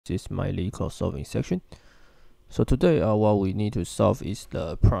This is my Leetcode solving section. So today, what we need to solve is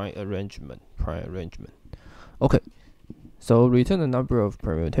the prime arrangement. Okay. So return the number of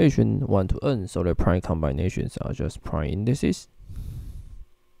permutation 1 to n. So the prime combinations are just prime indices.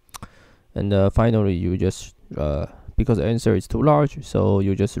 And finally, you just because the answer is too large, so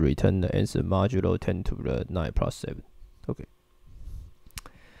you just return the answer modulo 10 to the 9 plus 7. Okay.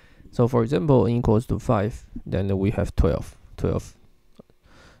 So for example, n equals to 5, then we have 12.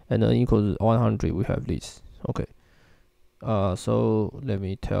 And n equals to 100, we have this. Okay. So let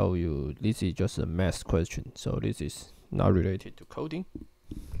me tell you, this is just a math question. So this is not related to coding.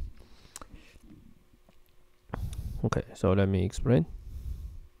 Okay, so let me explain.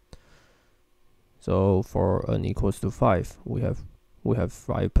 So for n equals to 5, we have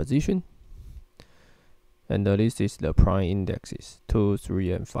 5 position, and this is the prime indexes 2,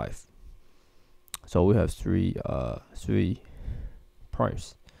 3, and 5. So we have three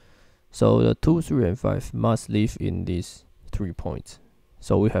primes. So the 2, 3, and 5 must live in these 3 points.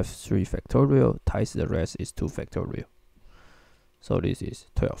 So we have 3 factorial times the rest is 2 factorial. So this is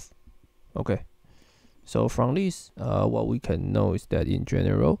 12. Okay. So from this, what we can know is that in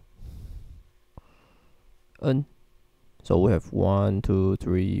general, n. So we have 1, 2,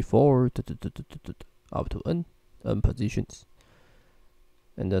 3, 4 up to n positions.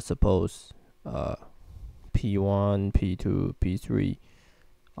 And suppose P1, P2, P3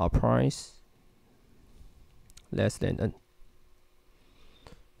 are primes less than n.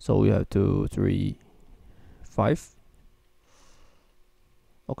 So we have 2, 3, 5.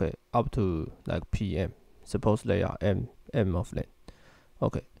 Okay, up to like PM. Suppose they are m of length.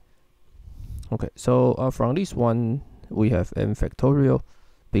 Okay. So from this one we have m factorial,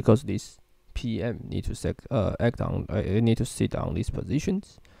 because this PM need to need to sit on these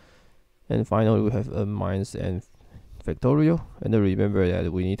positions. And finally we have n minus n factorial, and remember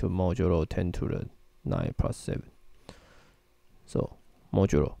that we need to modulo 10 to the 9 plus 7. So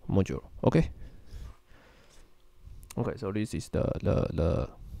modulo. Okay, so this is the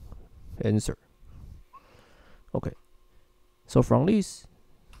answer. Okay, so from this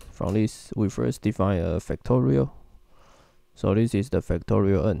we first define a factorial. So this is the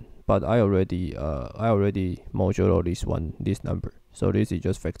factorial n, but I already modulo this number. So this is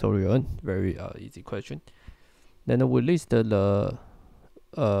just factorial n, very easy question. Then we list the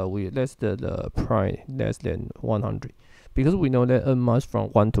prime less than 100, because we know that n must from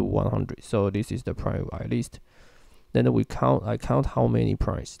 1 to 100. So this is the prime I list. Then I count how many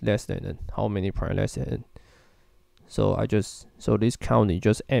primes less than n, how many prime less than n. So this count is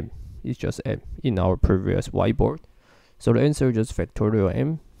just m. It's just m in our previous whiteboard. So the answer is just factorial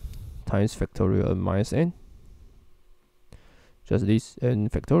m times factorial n minus n. Just this n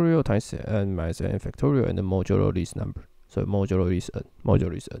factorial times n minus n factorial, and then modulo this number. So modulo is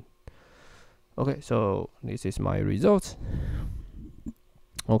n. Okay, so this is my result.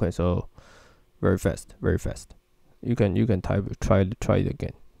 Okay, so very fast. You can try it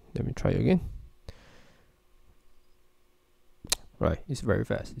again. Let me try again. Right, it's very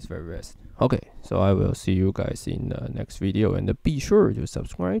fast. Okay, so I will see you guys in the next video, and be sure to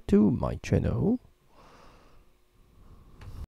subscribe to my channel.